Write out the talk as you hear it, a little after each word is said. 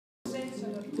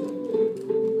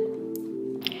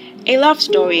A love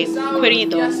story,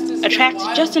 Querido, attracts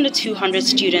just under 200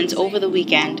 students over the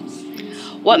weekend.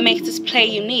 What makes this play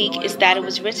unique is that it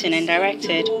was written and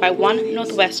directed by one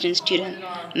Northwestern student,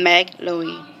 Meg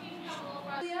Lowy.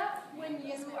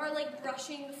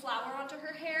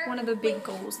 One of the big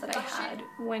goals that I had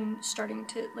when starting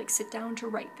to sit down to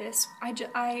write this,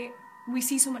 we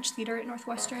see so much theater at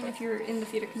Northwestern. If you're in the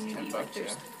theater community,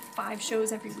 there's 5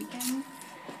 shows every weekend.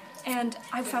 And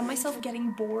I found myself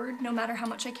getting bored no matter how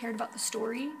much I cared about the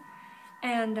story.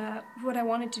 And what I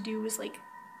wanted to do was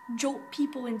jolt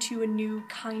people into a new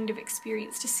kind of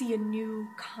experience, to see a new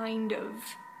kind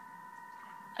of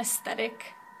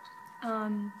aesthetic,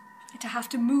 to have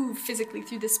to move physically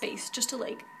through the space, just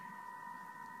to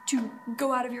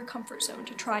go out of your comfort zone,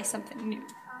 to try something new.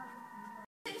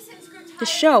 The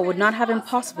show would not have been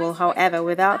possible, however,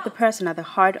 without the person at the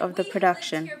heart of the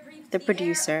production, the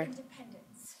producer.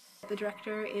 The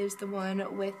director is the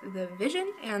one with the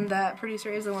vision, and the producer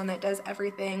is the one that does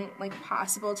everything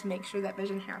possible to make sure that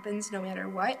vision happens no matter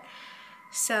what.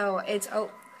 So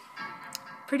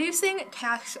producing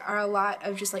tasks are a lot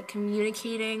of just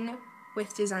communicating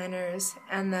with designers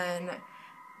and then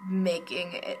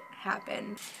making it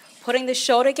happen. Putting the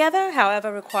show together,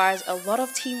 however, requires a lot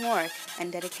of teamwork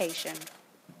and dedication.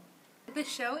 The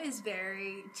show is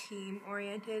very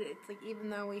team-oriented. It's even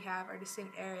though we have our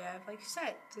distinct area of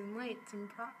sets and lights and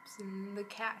props and the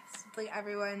cast, it's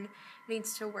everyone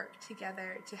needs to work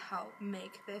together to help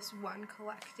make this one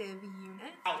collective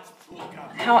unit.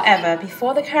 However,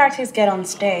 before the characters get on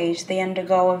stage, they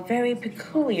undergo a very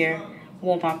peculiar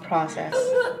warm-up process.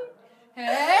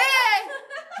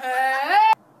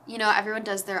 You know, everyone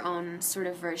does their own sort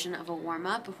of version of a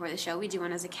warm-up before the show. We do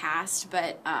one as a cast,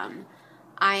 but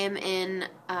I am in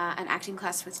an acting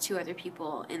class with 2 other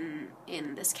people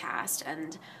in this cast,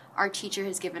 and our teacher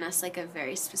has given us a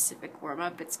very specific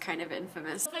warm-up. It's kind of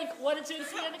infamous.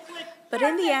 But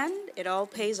in the end, it all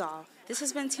pays off. This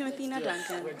has been Timothy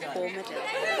Duncan for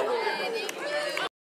Matilda.